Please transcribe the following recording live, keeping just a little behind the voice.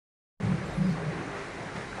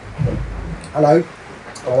Hello.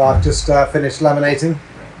 Well, I've just finished laminating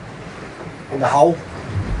in the hole. Do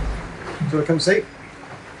you want to come see?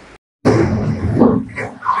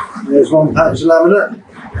 There's one patch of laminate.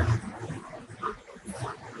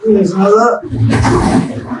 There's another.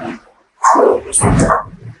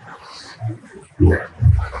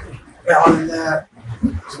 That one in there.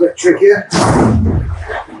 It's a bit trickier.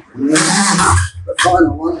 And then the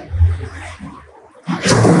final one.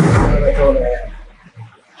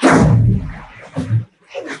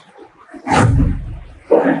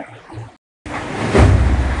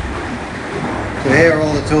 So here are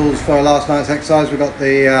all the tools for last night's exercise. We've got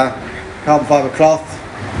the carbon fibre cloth,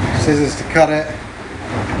 scissors to cut it,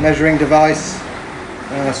 measuring device,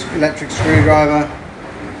 electric screwdriver,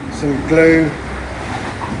 some glue,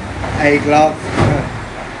 a glove,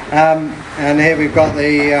 and here we've got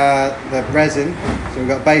the resin. So we've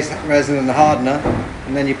got base resin and the hardener,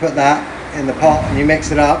 and then you put that in the pot and you mix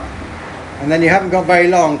it up, and then you haven't got very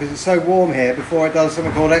long because it's so warm here before it does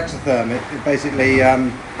something called exotherm. It basically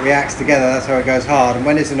reacts together. That's how it goes hard, and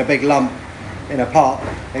when it's in a big lump in a pot,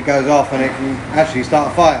 it goes off and it can actually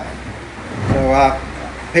start a fire. So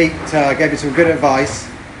Pete gave me some good advice.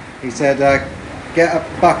 He said get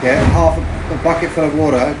a bucket, half a bucket full of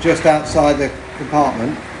water just outside the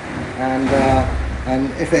compartment, and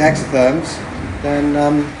if it exotherms, then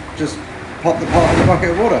just pop the pot in the bucket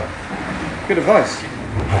of water. Good advice.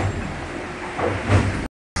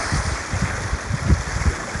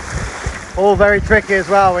 All very tricky as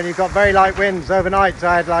well when you've got very light winds overnight. So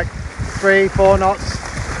I had like 3-4 knots.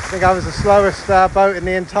 I think I was the slowest boat in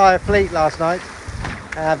the entire fleet last night.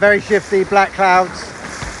 Very shifty, black clouds.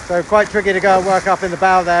 So quite tricky to go and work up in the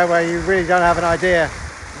bow there where you really don't have an idea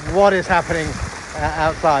what is happening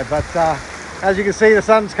outside. But as you can see, the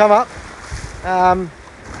sun's come up.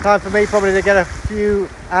 Time for me probably to get a few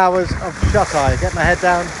hours of shut-eye, get my head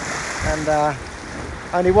down, and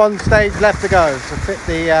only one stage left to go. So fit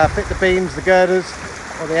the beams, the girders,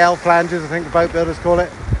 or the L flanges, I think the boat builders call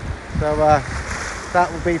it. So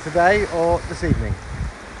that will be today or this evening.